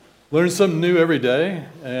Learn something new every day,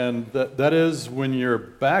 and that is when your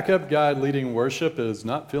backup guy leading worship is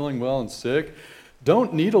not feeling well and sick,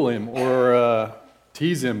 don't needle him or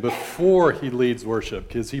tease him before he leads worship,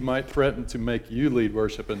 because he might threaten to make you lead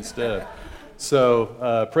worship instead.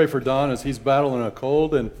 So pray for Don as he's battling a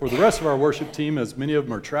cold, and for the rest of our worship team, as many of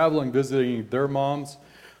them are traveling, visiting their moms.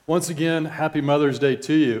 Once again, happy Mother's Day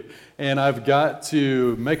to you. And I've got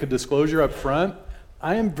to make a disclosure up front.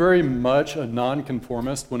 I am very much a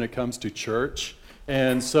nonconformist when it comes to church.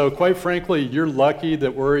 And so, quite frankly, you're lucky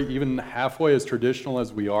that we're even halfway as traditional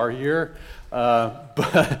as we are here.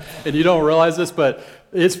 And you don't realize this, but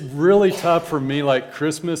it's really tough for me, like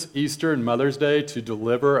Christmas, Easter, and Mother's Day, to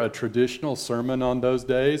deliver a traditional sermon on those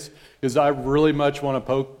days, because I really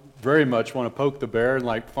very much want to poke the bear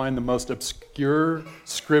and find the most obscure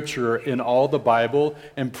scripture in all the Bible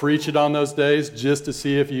and preach it on those days, just to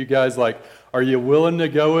see if you guys are you willing to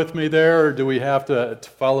go with me there, or do we have to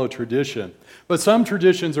follow tradition? But some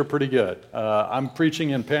traditions are pretty good. I'm preaching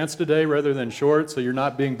in pants today rather than shorts, so you're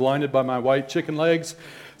not being blinded by my white chicken legs.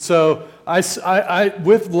 So I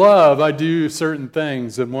with love, I do certain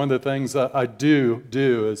things, and one of the things I do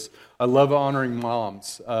is I love honoring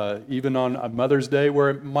moms, even on a Mother's Day where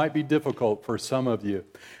it might be difficult for some of you.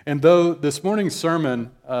 And though this morning's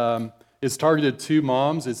sermon is targeted to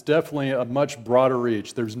moms, it's definitely a much broader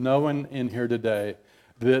reach. There's no one in here today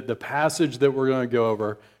that the passage that we're going to go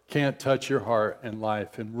over can't touch your heart and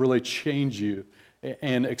life and really change you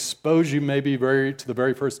and expose you maybe to the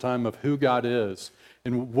very first time of who God is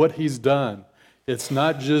and what He's done. It's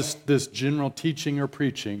not just this general teaching or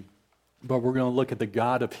preaching, but we're going to look at the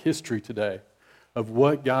God of history today, of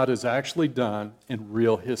what God has actually done in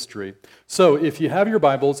real history. So if you have your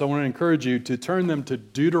Bibles, I want to encourage you to turn them to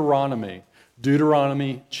Deuteronomy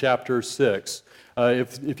chapter 6.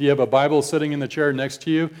 If you have a Bible sitting in the chair next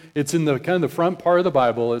to you, it's in the kind of the front part of the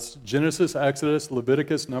Bible. It's Genesis, Exodus,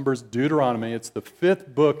 Leviticus, Numbers, Deuteronomy. It's the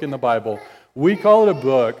fifth book in the Bible. We call it a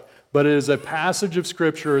book, but it is a passage of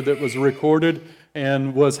Scripture that was recorded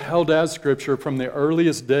and was held as Scripture from the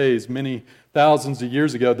earliest days, many thousands of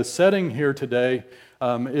years ago. The setting here today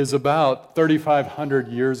is about 3,500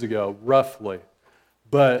 years ago, roughly.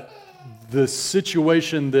 But the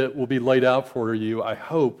situation that will be laid out for you, I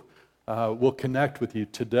hope, will connect with you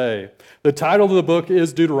today. The title of the book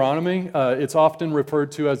is Deuteronomy. It's often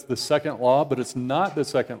referred to as the second law, but it's not the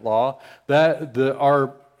second law.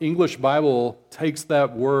 Our English Bible takes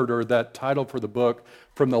that word or that title for the book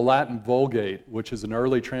from the Latin Vulgate, which is an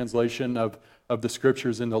early translation of the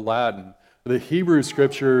scriptures into Latin. The Hebrew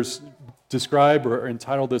scriptures describe or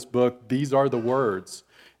entitle this book, "These Are the Words."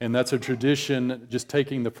 And that's a tradition, just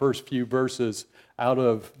taking the first few verses out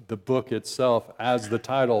of the book itself as the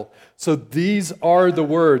title. So these are the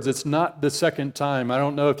words. It's not the second time. I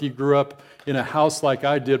don't know if you grew up in a house like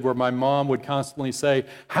I did where my mom would constantly say,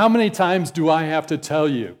 "How many times do I have to tell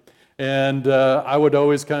you?" And I would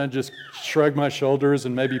always kind of just shrug my shoulders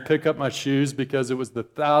and maybe pick up my shoes because it was the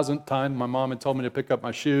 1,000th time my mom had told me to pick up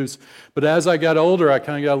my shoes. But as I got older, I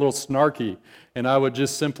kind of got a little snarky, and I would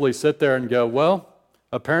just simply sit there and go, "Well,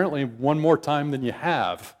 apparently one more time than you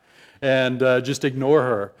have," and just ignore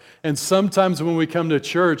her. And sometimes when we come to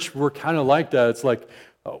church, we're kind of like that. It's like,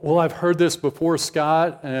 "Well, I've heard this before,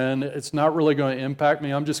 Scott, and it's not really going to impact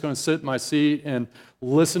me. I'm just going to sit in my seat and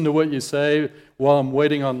listen to what you say while I'm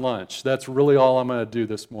waiting on lunch. That's really all I'm going to do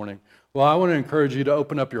this morning." Well, I want to encourage you to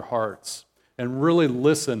open up your hearts and really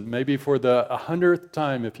listen, maybe for the 100th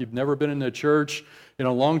time, if you've never been in a church in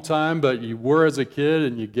a long time, but you were as a kid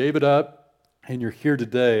and you gave it up and you're here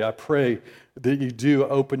today. I pray that you do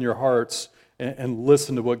open your hearts and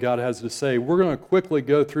listen to what God has to say. We're going to quickly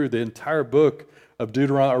go through the entire book of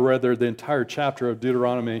Deuteronomy, or rather the entire chapter of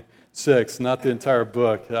Deuteronomy 6, not the entire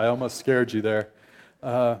book. I almost scared you there.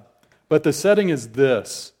 But the setting is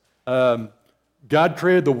this. God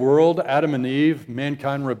created the world, Adam and Eve,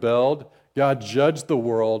 mankind rebelled. God judged the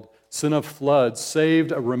world, sent a flood,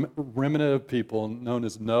 saved a remnant of people known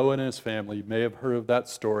as Noah and his family. You may have heard of that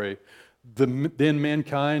story. Then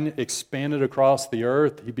mankind expanded across the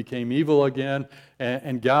earth. He became evil again,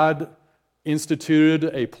 and God instituted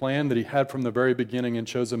a plan that He had from the very beginning and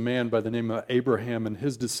chose a man by the name of Abraham and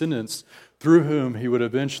his descendants, through whom He would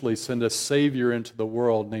eventually send a Savior into the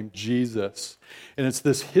world named Jesus. And it's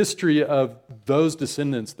this history of those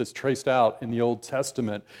descendants that's traced out in the Old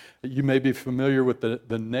Testament. You may be familiar with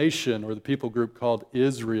the nation or the people group called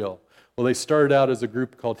Israel. Well, they started out as a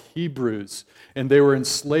group called Hebrews, and they were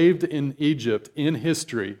enslaved in Egypt in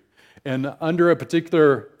history. And under a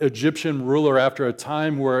particular Egyptian ruler, after a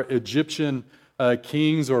time where Egyptian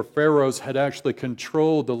kings or pharaohs had actually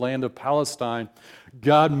controlled the land of Palestine,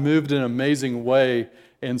 God moved in an amazing way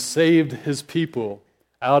and saved his people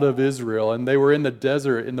out of Israel. And they were in the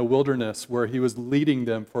desert, in the wilderness, where he was leading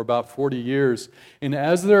them for about 40 years. And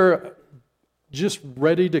as they're just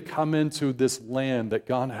ready to come into this land that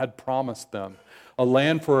God had promised them, a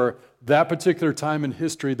land for that particular time in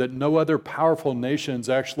history that no other powerful nations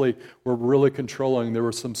actually were really controlling. There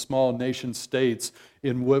were some small nation states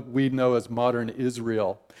in what we know as modern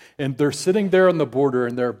Israel. And they're sitting there on the border,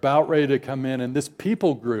 and they're about ready to come in. And this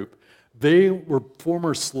people group, they were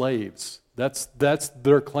former slaves. That's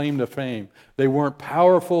their claim to fame. They weren't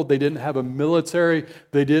powerful. They didn't have a military.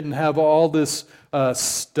 They didn't have all this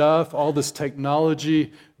stuff, all this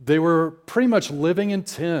technology. They were pretty much living in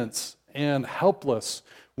tents and helpless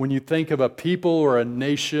when you think of a people or a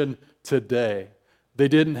nation today. They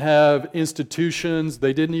didn't have institutions.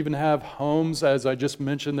 They didn't even have homes. As I just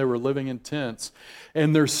mentioned, they were living in tents.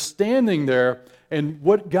 And they're standing there, and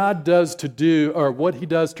what God does to do, or what he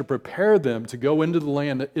does to prepare them to go into the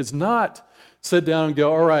land, is not sit down and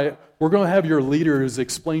go, all right, we're going to have your leaders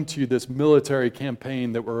explain to you this military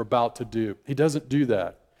campaign that we're about to do. He doesn't do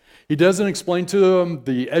that. He doesn't explain to them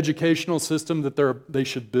the educational system that they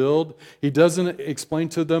should build. He doesn't explain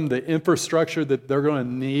to them the infrastructure that they're going to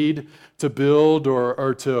need to build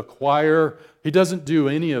or to acquire. He doesn't do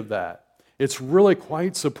any of that. It's really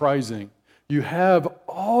quite surprising. You have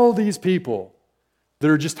all these people that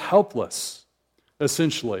are just helpless,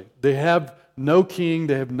 essentially. They have no king,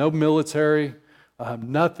 they have no military,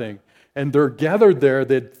 nothing. And they're gathered there.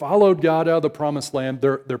 They'd followed God out of the promised land.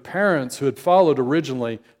 Their parents, who had followed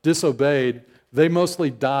originally, disobeyed. They mostly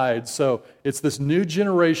died. So it's this new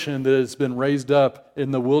generation that has been raised up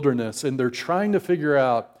in the wilderness, and they're trying to figure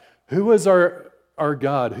out, who is our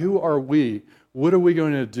God? Who are we? What are we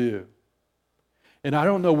going to do? And I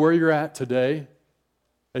don't know where you're at today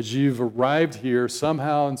as you've arrived here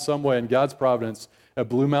somehow in some way in God's providence at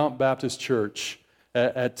Blue Mountain Baptist Church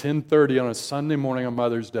at 10:30 on a Sunday morning on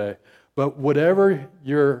Mother's Day. But whatever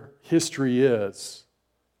your history is,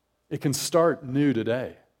 it can start new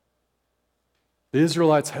today. The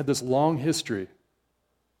Israelites had this long history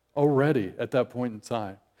already at that point in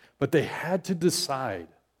time. But they had to decide.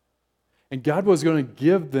 And God was going to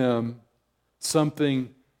give them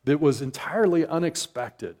something that was entirely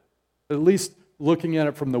unexpected, at least looking at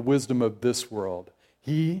it from the wisdom of this world.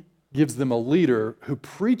 He gives them a leader who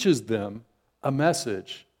preaches them a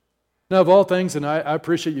message. Now, of all things, and I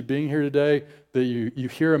appreciate you being here today, that you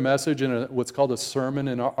hear a message in what's called a sermon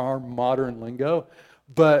in our modern lingo.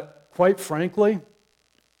 But quite frankly,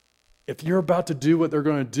 if you're about to do what they're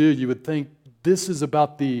going to do, you would think this is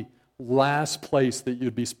about the last place that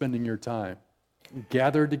you'd be spending your time.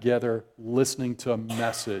 Gathered together, listening to a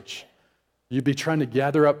message. You'd be trying to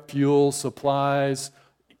gather up fuel, supplies,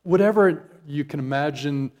 whatever you can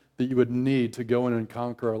imagine that you would need to go in and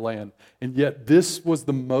conquer a land. And yet this was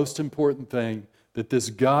the most important thing that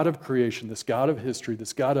this God of creation, this God of history,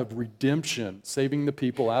 this God of redemption, saving the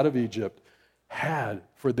people out of Egypt, had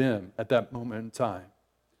for them at that moment in time.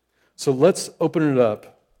 So let's open it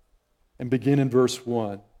up and begin in verse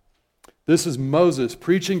 1. This is Moses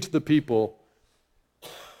preaching to the people,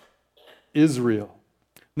 Israel.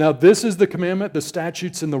 Now this is the commandment, the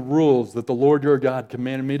statutes, and the rules that the Lord your God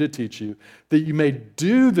commanded me to teach you, that you may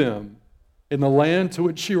do them in the land to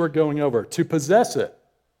which you are going over, to possess it.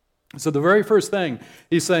 So the very first thing,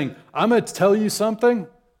 he's saying, I'm going to tell you something,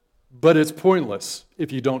 but it's pointless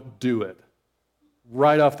if you don't do it.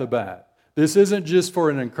 Right off the bat. This isn't just for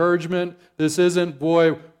an encouragement. This isn't,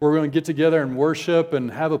 boy, we're going to get together and worship and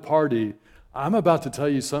have a party. I'm about to tell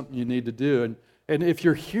you something you need to do. And if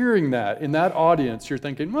you're hearing that in that audience, you're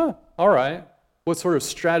thinking, well, all right, what sort of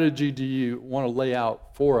strategy do you want to lay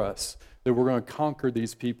out for us that we're going to conquer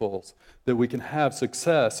these peoples, that we can have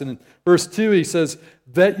success? And in verse 2, he says,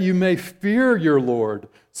 that you may fear your Lord.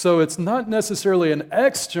 So it's not necessarily an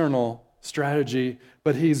external strategy,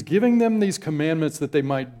 but he's giving them these commandments that they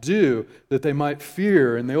might do, that they might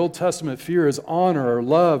fear. In the Old Testament, fear is honor or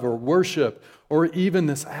love or worship, or even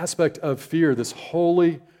this aspect of fear, this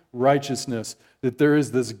holy righteousness, that there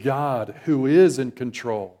is this God who is in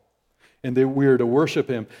control and that we are to worship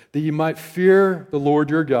him, that you might fear the Lord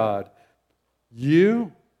your God,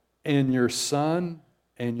 you and your son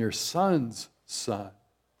and your son's son.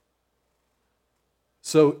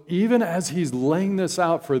 So even as he's laying this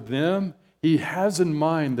out for them, he has in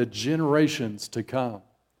mind the generations to come.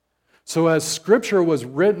 So as Scripture was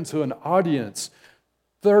written to an audience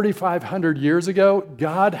 3,500 years ago,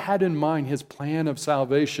 God had in mind his plan of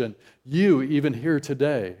salvation. You, even here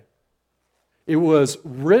today. It was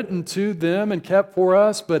written to them and kept for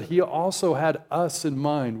us, but he also had us in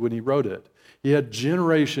mind when he wrote it. He had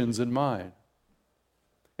generations in mind.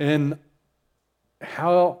 And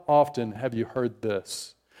How often have you heard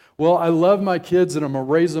this? Well, I love my kids and I'm going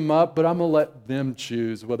to raise them up, but I'm going to let them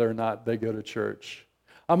choose whether or not they go to church.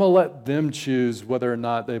 I'm going to let them choose whether or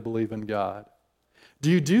not they believe in God.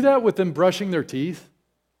 Do you do that with them brushing their teeth?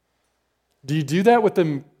 Do you do that with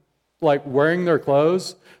them like wearing their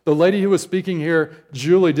clothes? The lady who was speaking here,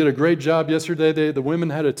 Julie, did a great job yesterday. The women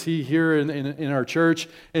had a tea here in our church,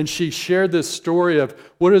 and she shared this story of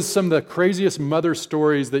what is some of the craziest mother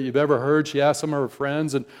stories that you've ever heard. She asked some of her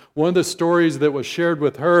friends, and one of the stories that was shared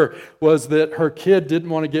with her was that her kid didn't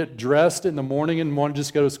want to get dressed in the morning and wanted to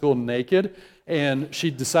just go to school naked, and she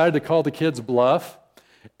decided to call the kid's bluff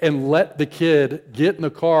and let the kid get in the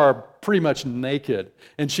car pretty much naked.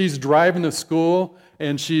 And she's driving to school,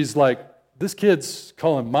 and she's like, this kid's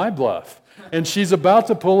calling my bluff. And she's about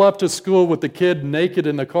to pull up to school with the kid naked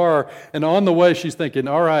in the car, and on the way she's thinking,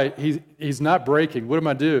 all right, he's not braking. What am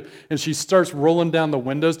I do? And she starts rolling down the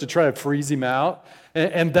windows to try to freeze him out,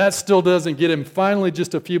 and that still doesn't get him. Finally,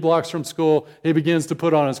 just a few blocks from school, he begins to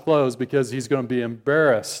put on his clothes because he's going to be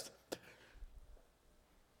embarrassed.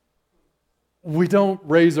 We don't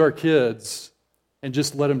raise our kids and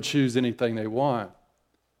just let them choose anything they want.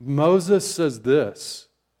 Moses says this,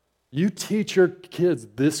 you teach your kids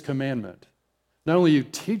this commandment. Not only you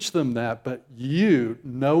teach them that, but you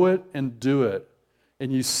know it and do it.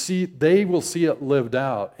 And they will see it lived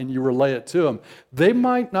out, and you relay it to them. They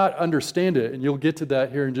might not understand it, and you'll get to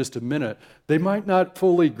that here in just a minute. They might not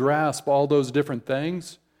fully grasp all those different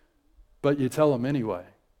things, but you tell them anyway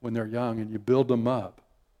when they're young, and you build them up.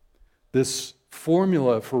 This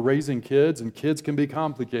formula for raising kids, and kids can be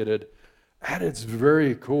complicated, at its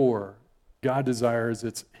very core, God desires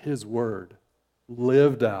it's His word,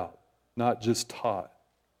 lived out, not just taught.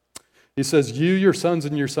 He says, you, your sons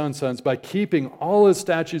and your sons' sons, by keeping all His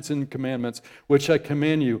statutes and commandments, which I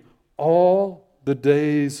command you all the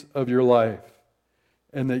days of your life,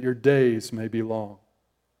 and that your days may be long.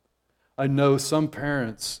 I know some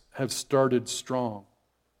parents have started strong,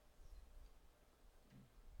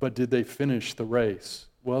 but did they finish the race?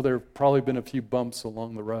 Well, there have probably been a few bumps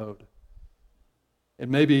along the road. And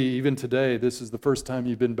maybe even today, this is the first time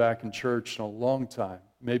you've been back in church in a long time.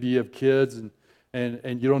 Maybe you have kids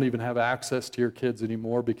and you don't even have access to your kids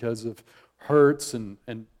anymore because of hurts and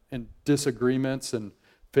disagreements and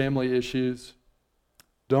family issues.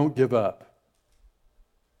 Don't give up.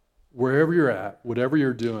 Wherever you're at, whatever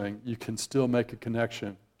you're doing, you can still make a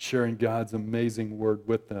connection, sharing God's amazing word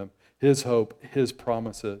with them, His hope, His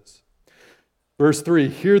promises. Verse 3,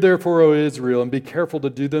 hear therefore, O Israel, and be careful to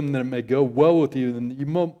do them, that it may go well with you, and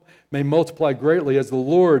you may multiply greatly, as the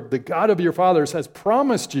Lord, the God of your fathers, has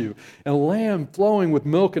promised you, a land flowing with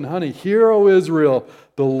milk and honey. Hear, O Israel,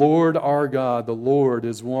 the Lord our God, the Lord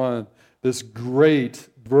is one. This great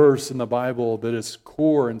verse in the Bible that is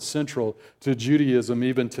core and central to Judaism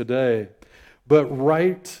even today. But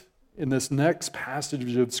right in this next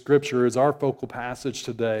passage of Scripture is our focal passage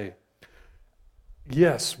today.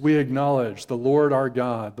 Yes, we acknowledge the Lord our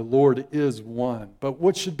God, the Lord is one. But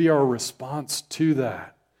what should be our response to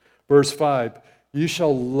that? Verse 5, you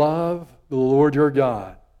shall love the Lord your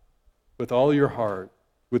God with all your heart,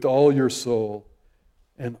 with all your soul,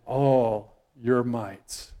 and all your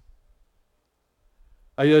might.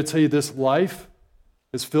 I got to tell you, this life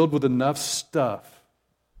is filled with enough stuff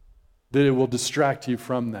that it will distract you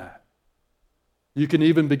from that. You can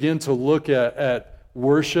even begin to look at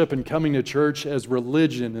worship and coming to church as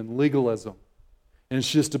religion and legalism. And it's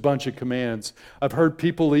just a bunch of commands. I've heard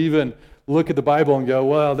people even look at the Bible and go,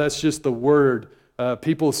 well, that's just the word.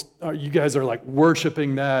 You guys are like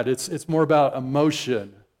worshiping that. It's more about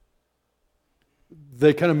emotion.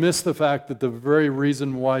 They kind of miss the fact that the very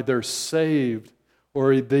reason why they're saved,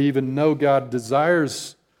 or they even know God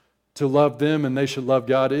desires to love them and they should love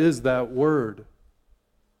God, is that word.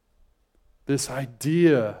 This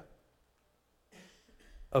idea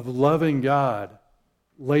of loving God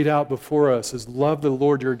laid out before us is love the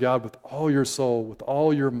Lord your God with all your soul, with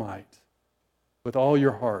all your might, with all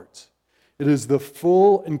your heart. It is the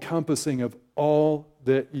full encompassing of all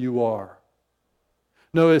that you are.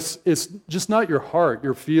 No, it's just not your heart,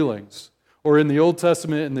 your feelings. Or in the Old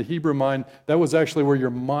Testament, in the Hebrew mind, that was actually where your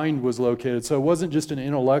mind was located. So it wasn't just an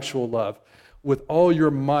intellectual love. With all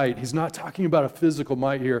your might, he's not talking about a physical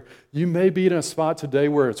might here. You may be in a spot today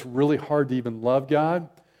where it's really hard to even love God,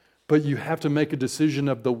 but you have to make a decision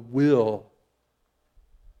of the will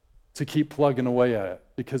to keep plugging away at it,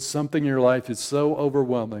 because something in your life is so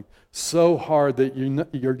overwhelming, so hard that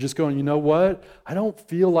you're just going, you know what? I don't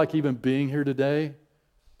feel like even being here today,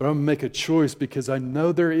 but I'm going to make a choice because I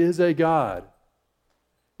know there is a God.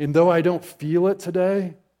 And though I don't feel it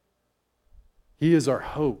today, He is our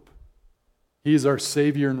hope. He's our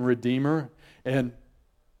Savior and Redeemer. And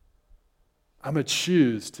I'm going to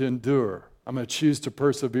choose to endure. I'm going to choose to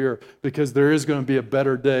persevere because there is going to be a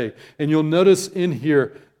better day. And you'll notice in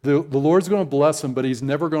here, the Lord's going to bless them, but He's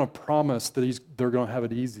never going to promise that they're going to have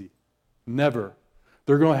it easy. Never.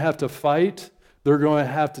 They're going to have to fight. They're going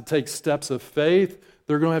to have to take steps of faith.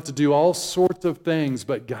 They're going to have to do all sorts of things,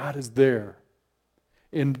 but God is there.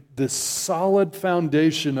 In this solid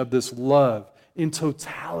foundation of this love, in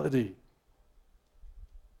totality,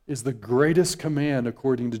 is the greatest command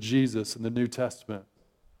according to Jesus in the New Testament.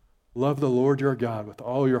 Love the Lord your God with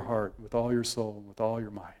all your heart, with all your soul, with all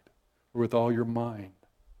your might, or with all your mind.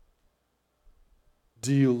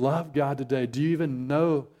 Do you love God today? Do you even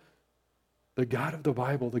know the God of the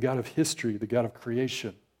Bible, the God of history, the God of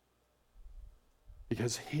creation?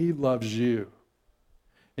 Because He loves you.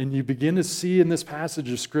 And you begin to see in this passage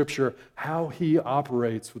of Scripture how He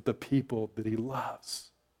operates with the people that He loves.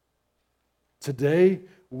 Today,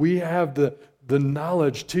 we have the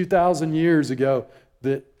knowledge 2,000 years ago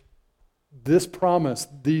that this promise,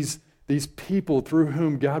 these people through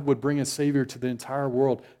whom God would bring a Savior to the entire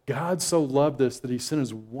world, God so loved us that He sent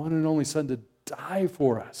His one and only Son to die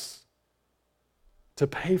for us, to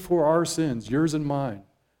pay for our sins, yours and mine,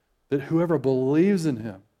 that whoever believes in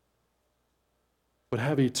Him would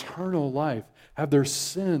have eternal life, have their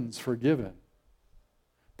sins forgiven,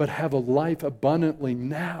 but have a life abundantly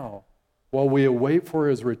now while we await for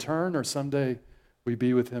His return, or someday we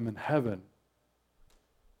be with Him in heaven.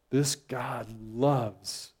 This God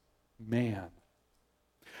loves man.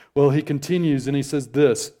 Well, He continues and He says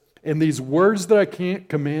this, and these words that I can't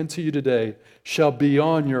command to you today shall be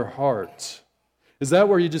on your heart. Is that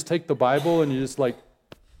where you just take the Bible and you just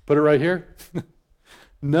put it right here?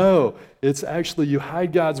 No, it's actually you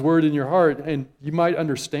hide God's word in your heart, and you might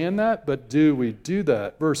understand that, but do we do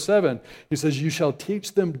that? Verse 7, He says, you shall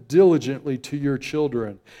teach them diligently to your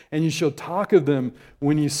children, and you shall talk of them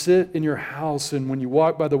when you sit in your house, and when you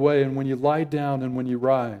walk by the way, and when you lie down, and when you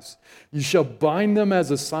rise. You shall bind them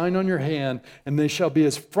as a sign on your hand, and they shall be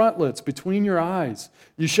as frontlets between your eyes.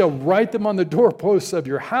 You shall write them on the doorposts of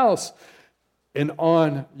your house and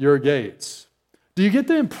on your gates. Do you get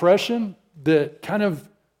the impression that kind of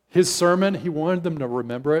His sermon, He wanted them to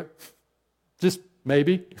remember it? Just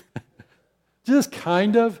maybe. Just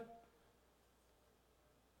kind of.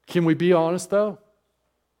 Can we be honest, though?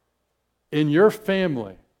 In your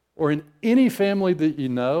family, or in any family that you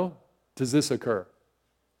know, does this occur?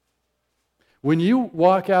 When you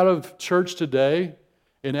walk out of church today,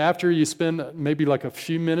 and after you spend maybe a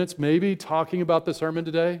few minutes, maybe, talking about the sermon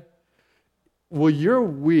today, will your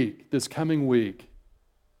week, this coming week,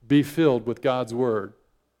 be filled with God's Word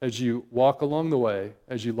as you walk along the way,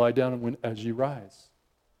 as you lie down, and as you rise?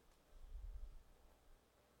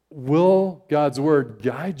 Will God's Word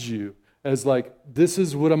guide you as this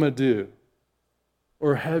is what I'm going to do?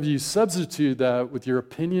 Or have you substituted that with your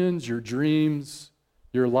opinions, your dreams,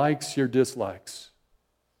 your likes, your dislikes?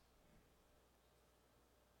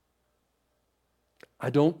 I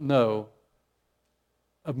don't know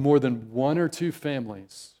of more than one or two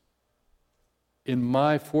families in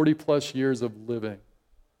my 40-plus years of living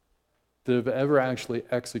that have ever actually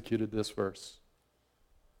executed this verse.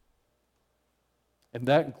 And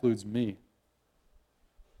that includes me.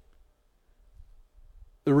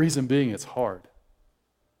 The reason being, it's hard.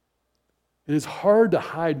 It is hard to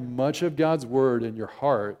hide much of God's Word in your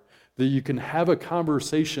heart that you can have a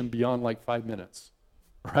conversation beyond 5 minutes,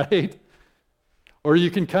 right? Or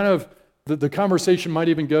you can kind of, the conversation might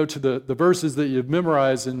even go to the verses that you've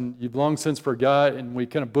memorized and you've long since forgot, and we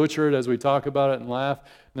kind of butcher it as we talk about it and laugh.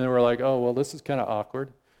 And then we're like, oh, well, this is kind of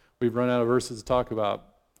awkward. We've run out of verses to talk about.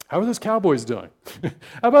 How are those Cowboys doing?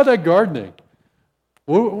 How about that gardening?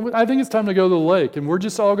 Well, I think it's time to go to the lake, and we're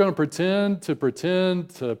just all going to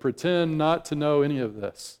pretend not to know any of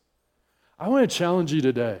this. I want to challenge you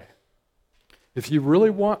today. If you really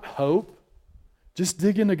want hope, just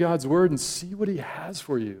dig into God's Word and see what He has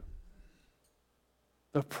for you.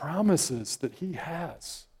 The promises that He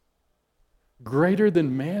has. Greater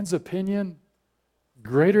than man's opinion,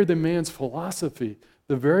 greater than man's philosophy.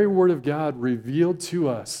 The very Word of God revealed to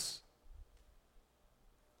us.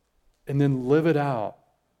 And then live it out.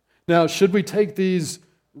 Now, should we take these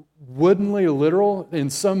woodenly literal? In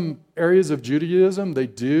some areas of Judaism, they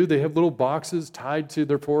do. They have little boxes tied to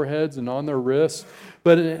their foreheads and on their wrists.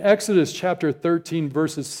 But in Exodus chapter 13,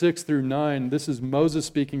 verses 6 through 9, this is Moses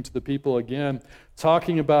speaking to the people again,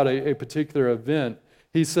 talking about a particular event.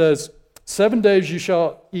 He says, 7 days you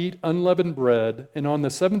shall eat unleavened bread, and on the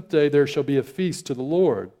seventh day there shall be a feast to the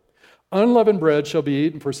Lord. Unleavened bread shall be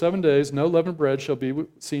eaten for 7 days. No leavened bread shall be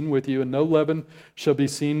seen with you, and no leaven shall be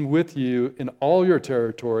seen with you in all your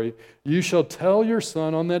territory. You shall tell your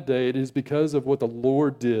son on that day, it is because of what the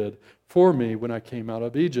Lord did for me when I came out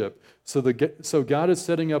of Egypt. So God is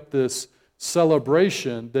setting up this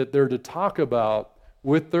celebration that they're to talk about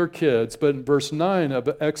with their kids. But in verse 9 of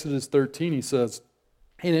Exodus 13, he says,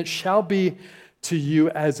 and it shall be to you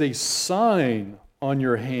as a sign on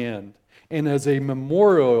your hand, and as a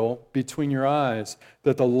memorial between your eyes,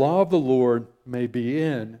 that the law of the Lord may be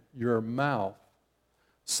in your mouth.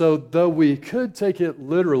 So though we could take it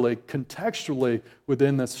literally, contextually,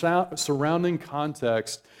 within the surrounding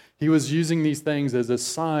context, he was using these things as a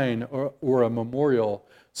sign or a memorial.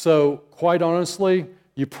 So quite honestly,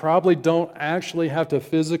 you probably don't actually have to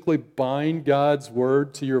physically bind God's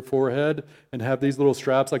word to your forehead and have these little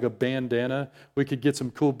straps like a bandana. We could get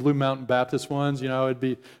some cool Blue Mountain Baptist ones, it'd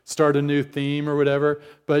be start a new theme or whatever,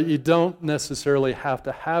 but you don't necessarily have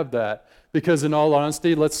to have that, because in all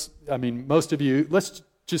honesty, most of you, let's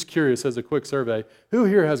just curious as a quick survey, who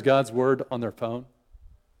here has God's word on their phone?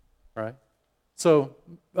 Right? So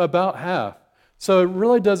about half. So it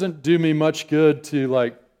really doesn't do me much good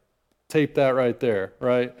to tape that right there,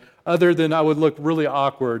 right? Other than I would look really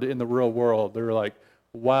awkward in the real world. They're like,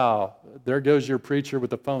 wow, there goes your preacher with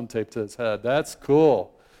the phone taped to his head. That's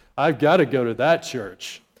cool. I've got to go to that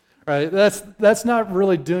church, right? That's not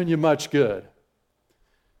really doing you much good.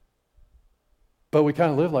 But we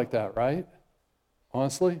kind of live like that, right?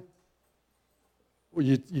 Honestly.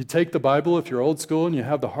 You take the Bible if you're old school and you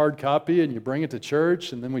have the hard copy and you bring it to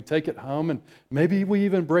church, and then we take it home and maybe we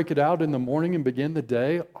even break it out in the morning and begin the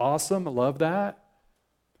day. Awesome, I love that.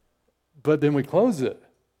 But then we close it.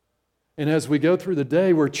 And as we go through the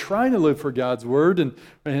day, we're trying to live for God's word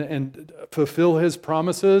and fulfill his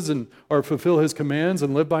promises or fulfill his commands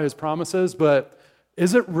and live by his promises. But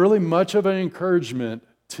is it really much of an encouragement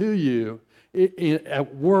to you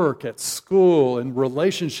at work, at school, in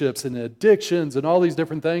relationships, and addictions, and all these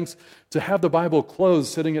different things, to have the Bible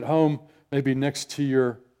closed, sitting at home, maybe next to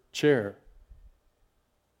your chair?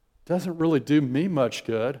 Doesn't really do me much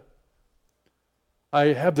good. I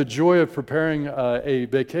have the joy of preparing a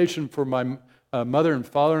vacation for my mother and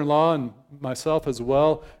father-in-law and myself as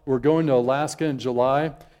well. We're going to Alaska in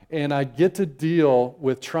July, and I get to deal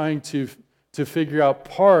with trying to figure out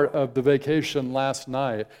part of the vacation last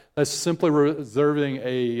night. That's simply reserving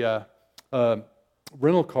a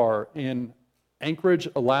rental car in Anchorage,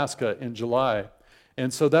 Alaska in July.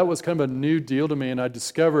 And so that was kind of a new deal to me, and I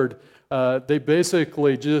discovered they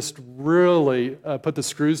basically just really put the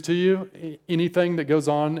screws to you, anything that goes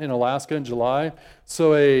on in Alaska in July.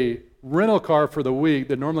 So a rental car for the week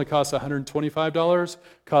that normally costs $125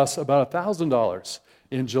 costs about $1,000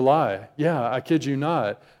 in July. Yeah, I kid you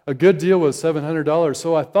not. A good deal was $700.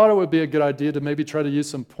 So I thought it would be a good idea to maybe try to use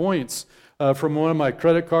some points from one of my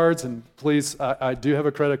credit cards. And please, I do have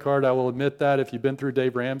a credit card. I will admit that. If you've been through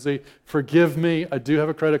Dave Ramsey, forgive me. I do have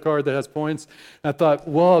a credit card that has points. And I thought,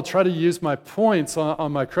 well, I'll try to use my points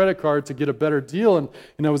on my credit card to get a better deal.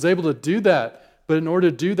 And I was able to do that. But in order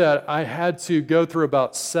to do that, I had to go through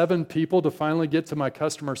about 7 people to finally get to my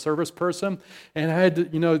customer service person. And I had to,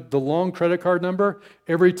 the long credit card number,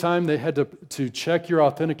 every time they had to check your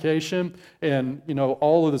authentication and,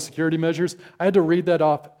 all of the security measures, I had to read that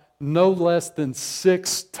off no less than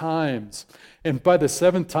 6 times. And by the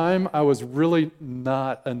 7th time, I was really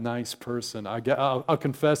not a nice person. I'll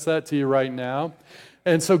confess that to you right now.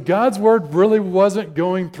 And so God's word really wasn't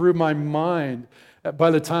going through my mind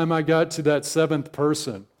by the time I got to that 7th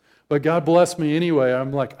person. But God bless me anyway.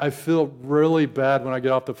 I'm like, I feel really bad when I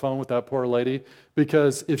get off the phone with that poor lady,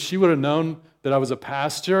 because if she would have known that I was a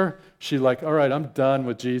pastor, she'd like, all right, I'm done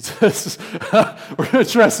with Jesus. We're going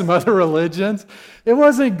to try some other religions. It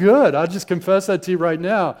wasn't good. I'll just confess that to you right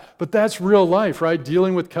now. But that's real life, right?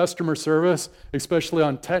 Dealing with customer service, especially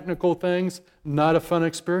on technical things, not a fun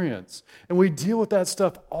experience. And we deal with that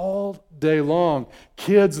stuff all day long.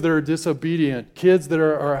 Kids that are disobedient, kids that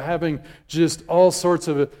are having just all sorts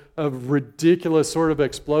of ridiculous sort of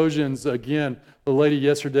explosions. Again, the lady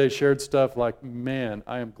yesterday shared stuff like, man,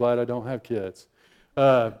 I am glad I don't have kids.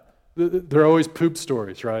 There are always poop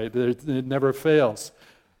stories, right? It never fails.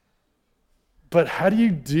 But how do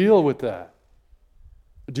you deal with that?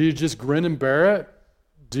 Do you just grin and bear it?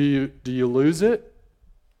 Do you lose it?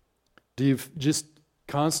 Do you just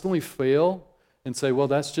constantly fail and say, well,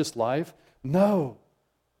 that's just life? No.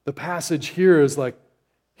 The passage here is like,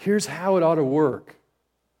 here's how it ought to work.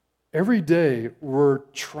 Every day, we're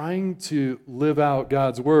trying to live out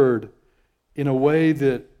God's word in a way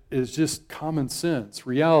that is just common sense,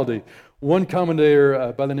 reality. One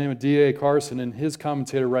commentator by the name of D.A. Carson, in his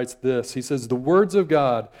commentator, writes this. He says, the words of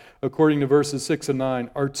God, according to verses 6 and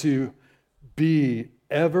 9, are to be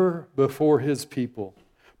ever before his people,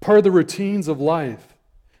 part of the routines of life,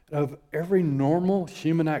 of every normal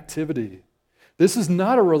human activity. This is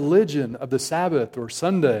not a religion of the Sabbath or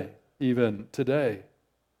Sunday, even today.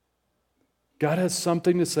 God has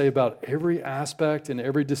something to say about every aspect and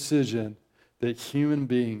every decision that human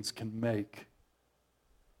beings can make.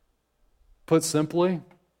 Put simply,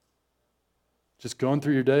 just going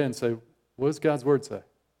through your day and say, what does God's Word say?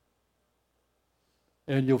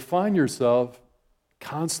 And you'll find yourself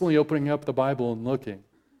constantly opening up the Bible and looking,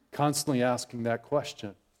 constantly asking that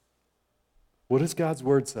question. What does God's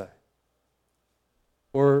Word say?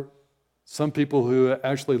 Or some people who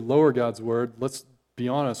actually lower God's Word, let's be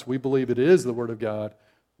honest, we believe it is the Word of God.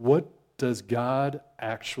 What does God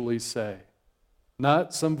actually say?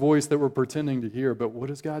 Not some voice that we're pretending to hear, but what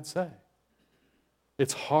does God say?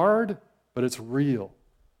 It's hard, but it's real.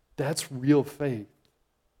 That's real faith.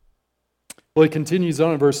 Well, he continues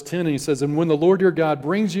on in verse 10, and he says, and when the Lord your God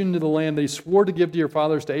brings you into the land that he swore to give to your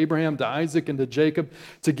fathers, to Abraham, to Isaac, and to Jacob,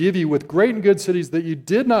 to give you with great and good cities that you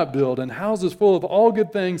did not build, and houses full of all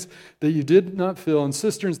good things that you did not fill, and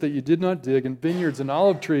cisterns that you did not dig, and vineyards and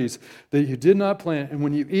olive trees that you did not plant, and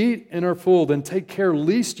when you eat and are full, then take care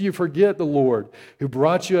lest you forget the Lord who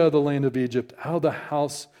brought you out of the land of Egypt, out of the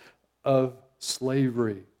house of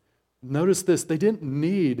slavery. Notice this, they didn't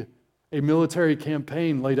need a military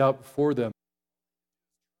campaign laid out before them.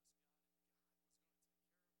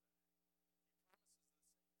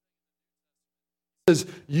 Says,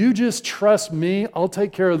 you just trust me, I'll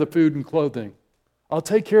take care of the food and clothing. I'll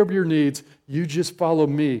take care of your needs, you just follow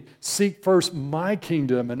me. Seek first my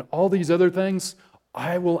kingdom, and all these other things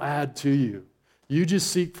I will add to you. You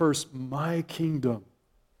just seek first my kingdom.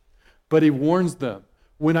 But he warns them,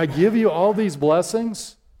 when I give you all these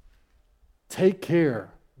blessings, take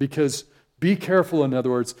care, because be careful, in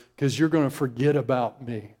other words, because you're going to forget about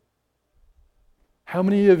me. How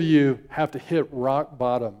many of you have to hit rock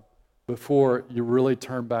bottom before you really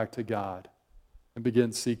turn back to God and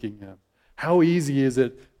begin seeking Him? How easy is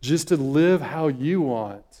it just to live how you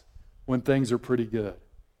want when things are pretty good?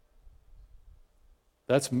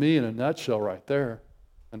 That's me in a nutshell right there,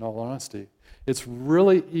 in all honesty. It's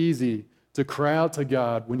really easy to cry out to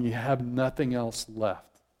God when you have nothing else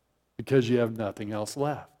left, because you have nothing else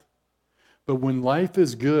left. But when life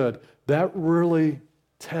is good, that really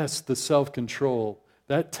tests the self-control.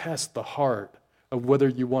 That tests the heart of whether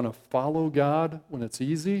you want to follow God when it's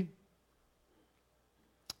easy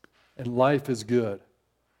and life is good.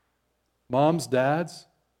 Moms, dads,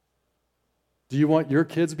 do you want your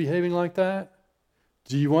kids behaving like that?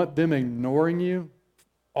 Do you want them ignoring you?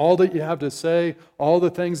 All that you have to say, all the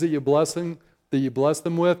things that you bless them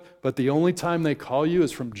with, but the only time they call you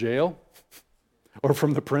is from jail or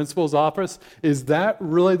from the principal's office? Is that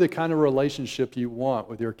really the kind of relationship you want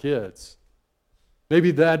with your kids?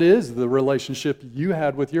 Maybe that is the relationship you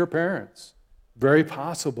had with your parents. Very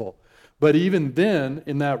possible. But even then,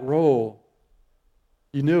 in that role,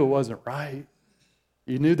 you knew it wasn't right.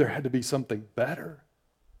 You knew there had to be something better.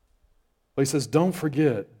 But he says, don't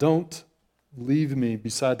forget, don't leave me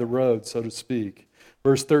beside the road, so to speak.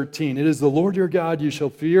 Verse 13, it is the Lord your God you shall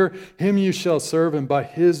fear, him you shall serve, and by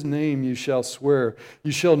his name you shall swear.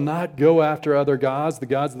 You shall not go after other gods, the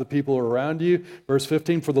gods of the people around you. Verse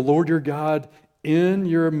 15, for the Lord your God in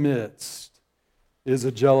your midst is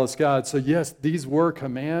a jealous God. So yes, these were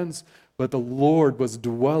commands, but the Lord was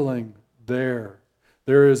dwelling there.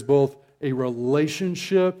 There is both a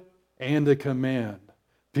relationship and a command.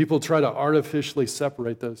 People try to artificially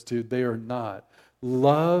separate those two. They are not.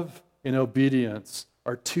 Love and obedience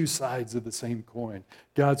are two sides of the same coin.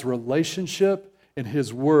 God's relationship and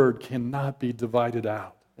his word cannot be divided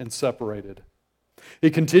out and separated. He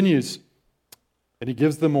continues, and he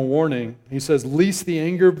gives them a warning. He says, lest the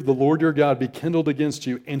anger of the Lord your God be kindled against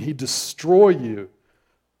you, and he destroy you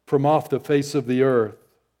from off the face of the earth.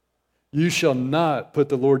 You shall not put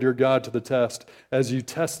the Lord your God to the test, as you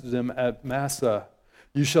tested him at Massah.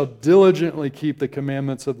 You shall diligently keep the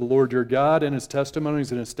commandments of the Lord your God and his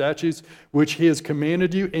testimonies and his statutes, which he has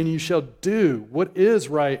commanded you, and you shall do what is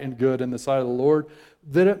right and good in the sight of the Lord,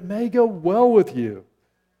 that it may go well with you.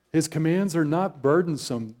 His commands are not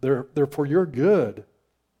burdensome. They're for your good.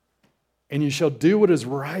 And you shall do what is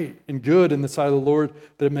right and good in the sight of the Lord,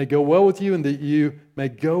 that it may go well with you, and that you may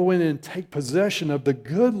go in and take possession of the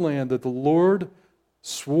good land that the Lord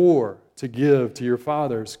swore to give to your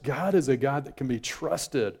fathers. God is a God that can be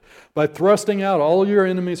trusted by thrusting out all your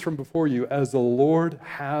enemies from before you, as the Lord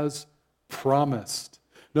has promised.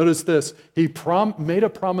 Notice this. He made a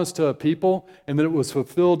promise to a people, and then it was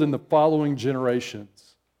fulfilled in the following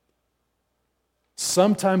generations.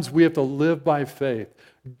 Sometimes we have to live by faith.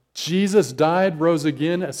 Jesus died, rose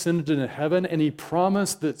again, ascended into heaven, and he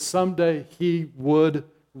promised that someday he would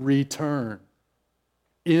return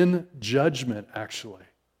in judgment, actually.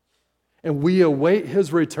 And we await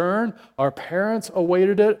his return. Our parents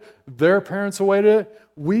awaited it. Their parents awaited it.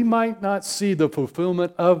 We might not see the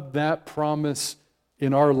fulfillment of that promise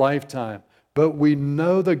in our lifetime, but we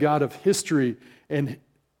know the God of history, and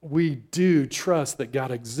we do trust that God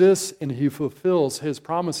exists and he fulfills his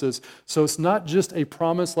promises. So it's not just a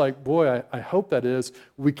promise like, boy, I hope that is.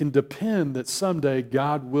 We can depend that someday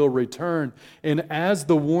God will return. And as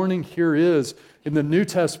the warning here is, in the New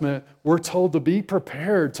Testament, we're told to be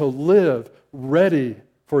prepared to live ready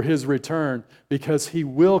for his return because he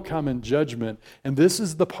will come in judgment. And this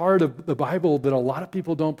is the part of the Bible that a lot of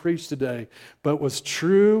people don't preach today, but was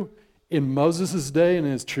true in Moses' day and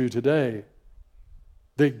is true today.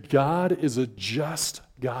 That God is a just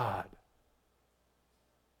God.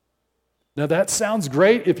 Now that sounds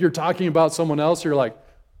great if you're talking about someone else. You're like,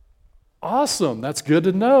 awesome, that's good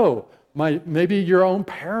to know. Maybe your own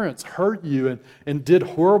parents hurt you and did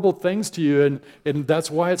horrible things to you, and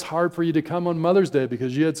that's why it's hard for you to come on Mother's Day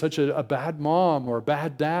because you had such a bad mom or a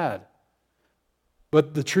bad dad.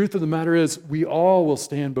 But the truth of the matter is, we all will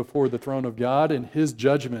stand before the throne of God in his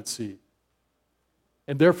judgment seat.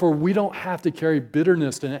 And therefore, we don't have to carry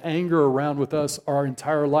bitterness and anger around with us our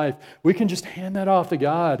entire life. We can just hand that off to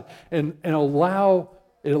God and it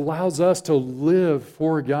allows us to live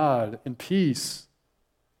for God in peace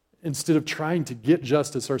instead of trying to get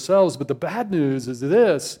justice ourselves. But the bad news is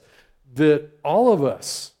this, that all of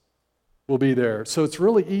us will be there. So it's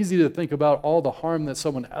really easy to think about all the harm that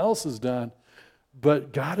someone else has done,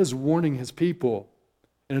 but God is warning his people.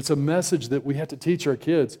 And it's a message that we have to teach our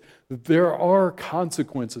kids. There are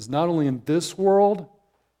consequences, not only in this world,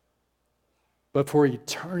 but for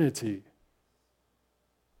eternity.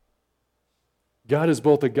 God is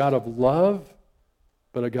both a God of love,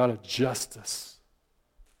 but a God of justice.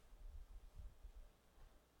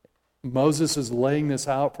 Moses is laying this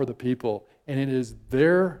out for the people, and it is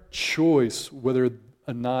their choice whether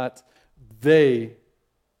or not they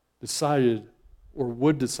decided or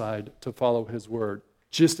would decide to follow his word.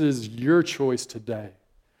 Just as your choice today.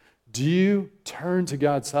 Do you turn to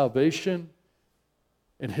God's salvation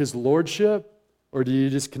and his lordship, or do you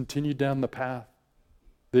just continue down the path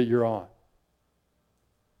that you're on?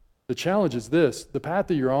 The challenge is this, the path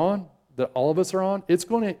that you're on, that all of us are on, it's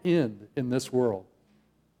going to end in this world.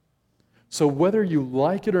 So whether you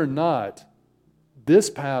like it or not, this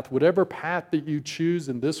path, whatever path that you choose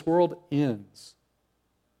in this world, ends.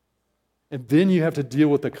 And then you have to deal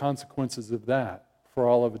with the consequences of that for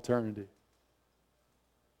all of eternity.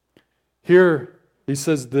 Here, he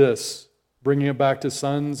says this, bringing it back to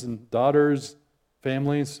sons and daughters,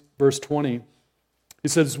 families, verse 20. He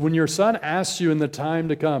says, when your son asks you in the time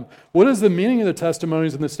to come, what is the meaning of the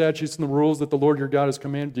testimonies and the statutes and the rules that the Lord your God has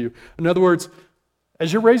commanded you? In other words,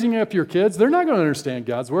 as you're raising up your kids, they're not going to understand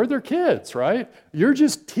God's word. They're kids, right? You're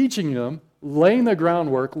just teaching them, laying the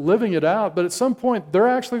groundwork, living it out, but at some point, they're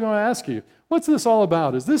actually going to ask you, what's this all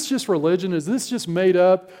about? Is this just religion? Is this just made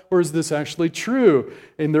up? Or is this actually true?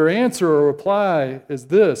 And their answer or reply is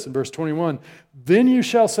this, in verse 21, then you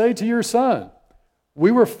shall say to your son, we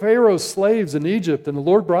were Pharaoh's slaves in Egypt, and the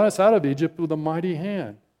Lord brought us out of Egypt with a mighty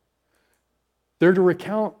hand. They're to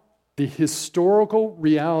recount the historical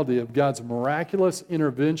reality of God's miraculous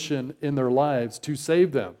intervention in their lives to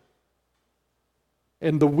save them.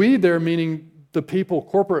 And the we there meaning the people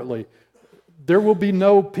corporately. There will be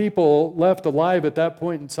no people left alive at that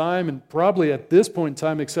point in time, and probably at this point in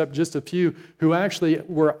time, except just a few who actually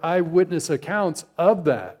were eyewitness accounts of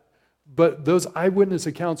that. But those eyewitness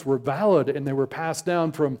accounts were valid, and they were passed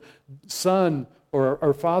down from son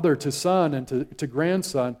or father to son and to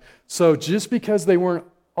grandson. So just because they weren't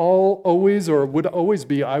all always or would always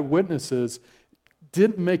be eyewitnesses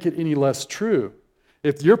didn't make it any less true.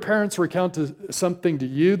 If your parents recount something to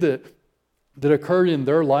you that occurred in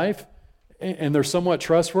their life, and they're somewhat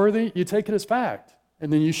trustworthy, you take it as fact.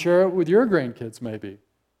 And then you share it with your grandkids maybe.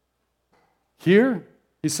 Here,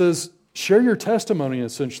 he says, share your testimony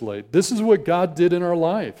essentially. This is what God did in our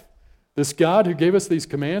life. This God who gave us these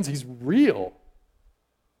commands, he's real.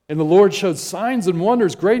 And the Lord showed signs and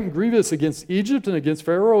wonders great and grievous against Egypt and against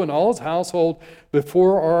Pharaoh and all his household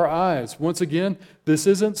before our eyes. Once again, this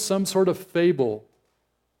isn't some sort of fable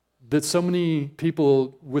that so many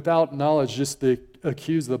people without knowledge just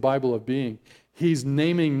accuse the Bible of being. He's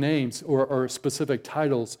naming names or specific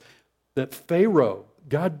titles that Pharaoh,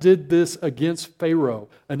 God did this against Pharaoh,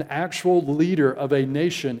 an actual leader of a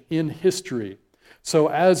nation in history. So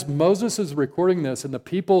as Moses is recording this and the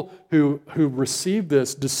people who receive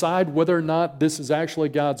this decide whether or not this is actually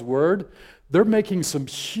God's word, they're making some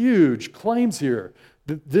huge claims here.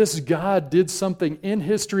 That this God did something in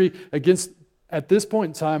history against, at this point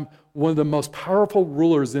in time, one of the most powerful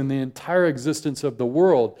rulers in the entire existence of the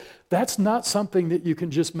world. That's not something that you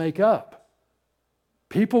can just make up.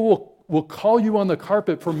 People will call you on the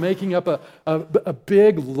carpet for making up a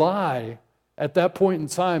big lie. At that point in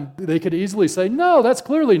time, they could easily say, no, that's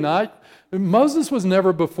clearly not. Moses was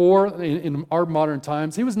never before, in our modern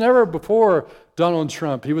times, he was never before Donald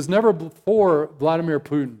Trump. He was never before Vladimir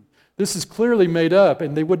Putin. This is clearly made up,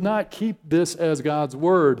 and they would not keep this as God's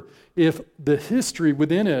word if the history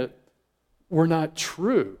within it were not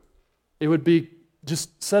true. It would be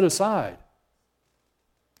just set aside.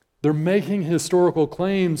 They're making historical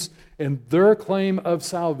claims, and their claim of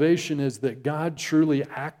salvation is that God truly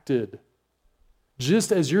acted.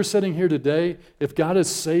 Just as you're sitting here today, if God has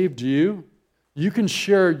saved you, you can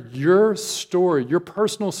share your story, your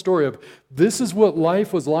personal story of this is what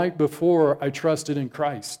life was like before I trusted in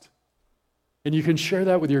Christ. And you can share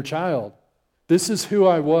that with your child. This is who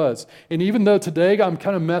I was. And even though today I'm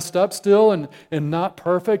kind of messed up still and not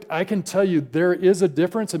perfect, I can tell you there is a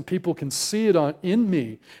difference and people can see it in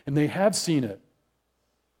me, and they have seen it.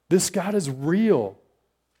 This God is real.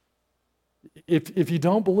 If you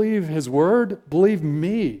don't believe His word, believe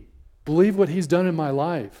me. Believe what He's done in my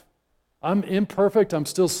life. I'm imperfect, I'm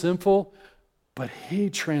still sinful, but He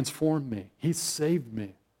transformed me. He saved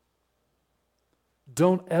me.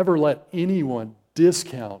 Don't ever let anyone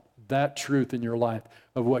discount that truth in your life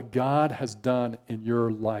of what God has done in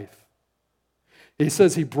your life. He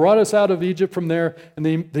says He brought us out of Egypt from there, and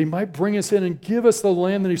they might bring us in and give us the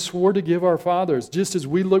land that He swore to give our fathers. Just as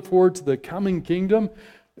we look forward to the coming kingdom,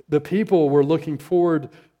 the people were looking forward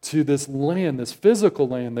to this land, this physical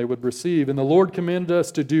land they would receive. And the Lord commanded us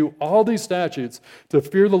to do all these statutes, to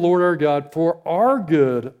fear the Lord our God for our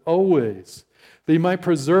good always, that He might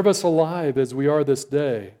preserve us alive as we are this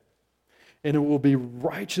day. And it will be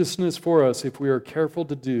righteousness for us if we are careful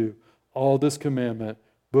to do all this commandment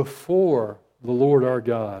before the Lord our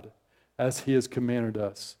God, as He has commanded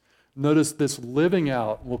us. Notice this living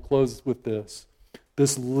out, we'll close with this.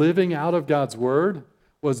 This living out of God's word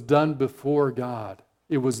was done before God.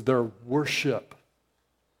 It was their worship.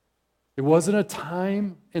 It wasn't a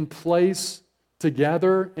time and place to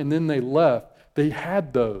gather and then they left. They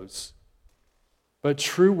had those. But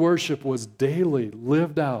true worship was daily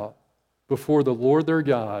lived out before the Lord their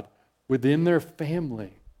God within their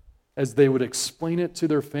family as they would explain it to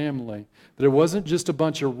their family. That it wasn't just a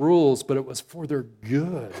bunch of rules, but it was for their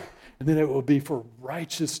good. And then it would be for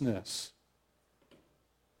righteousness.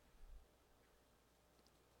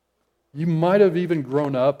 You might have even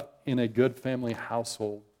grown up in a good family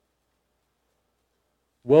household.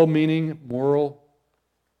 Well-meaning, moral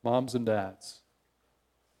moms and dads.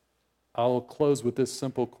 I'll close with this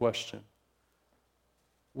simple question.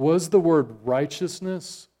 Was the word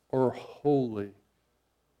righteousness or holy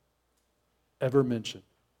ever mentioned,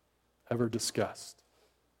 ever discussed?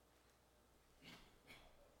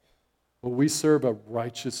 Well, we serve a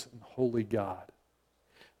righteous and holy God.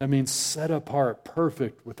 That means set apart,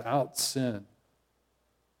 perfect, without sin.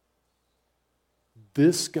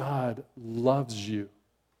 This God loves you,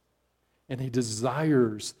 and He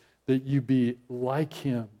desires that you be like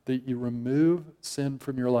Him, that you remove sin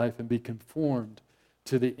from your life and be conformed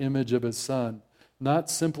to the image of His Son, not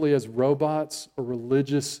simply as robots or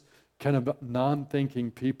religious, kind of non-thinking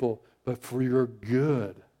people, but for your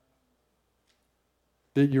good.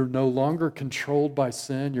 That you're no longer controlled by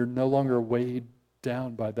sin, you're no longer weighed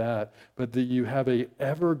down by that, but that you have a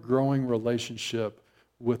ever-growing relationship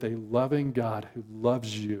with a loving God who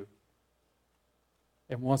loves you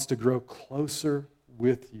and wants to grow closer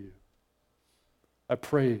with you. I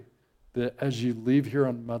pray that as you leave here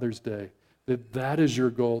on Mother's Day, that is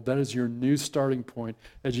your goal, that is your new starting point,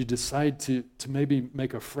 as you decide to maybe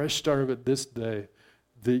make a fresh start of it this day,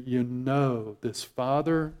 that you know this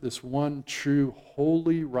Father, this one true,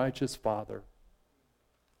 holy, righteous Father,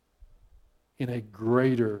 in a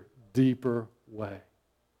greater, deeper way.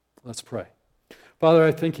 Let's pray. Father,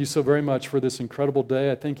 I thank you so very much for this incredible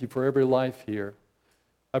day. I thank you for every life here.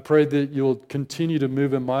 I pray that you'll continue to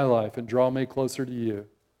move in my life and draw me closer to you.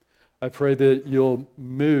 I pray that you'll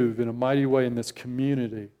move in a mighty way in this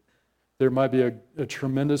community. There might be a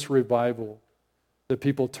tremendous revival, that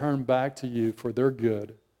people turn back to you for their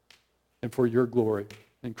good and for your glory.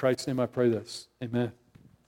 In Christ's name I pray this. Amen.